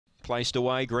placed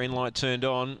away, green light turned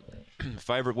on.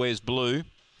 Favourite wears blue.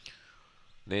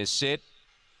 They're set.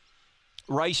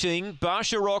 Racing,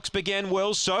 Barsha Rocks began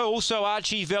well, so also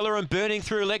Archie Vella and burning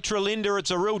through Electra Linda. It's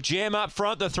a real jam up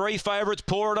front. The three favourites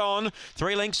pour it on.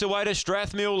 3 lengths away to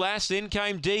Strathmill Lass. Then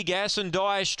came D-Gas and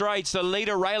Dire Straits. The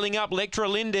leader railing up Electra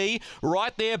Lindy.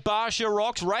 Right there, Barsha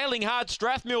Rocks. Railing hard,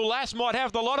 Strathmill Lass might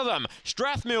have the lot of them.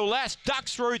 Strathmill Lass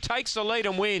ducks through, takes the lead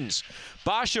and wins.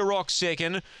 Barsha Rocks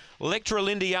second. Electra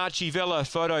Lindy, Archie Vella,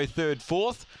 Photo third,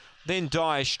 fourth. Then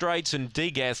Dire Straits and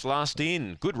D-Gas last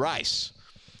in. Good race.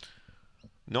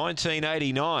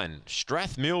 1989,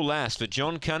 Strathmill Lass for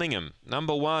John Cunningham.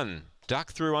 Number 1,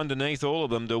 duck through underneath all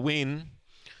of them to win.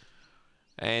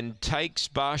 And takes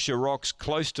Barsha Rocks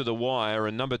close to the wire.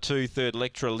 And number 2, third,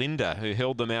 Electra Linda, who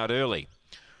held them out early.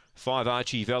 5,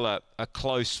 Archie Vella, a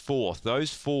close fourth.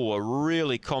 Those 4 were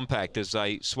really compact as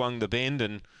they swung the bend.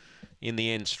 And in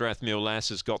the end, Strathmill Lass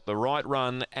has got the right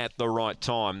run at the right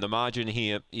time. The margin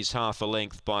here is half a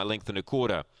length by a length and a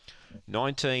quarter.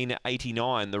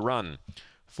 1989, the run.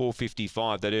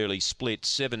 4:55, that early split.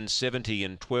 7:70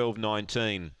 and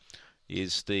 12:19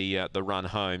 is the run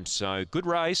home. So good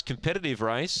race, competitive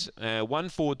race.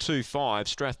 1:4.25.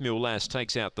 Strathmill Lass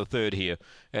takes out the third here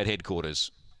at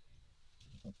headquarters.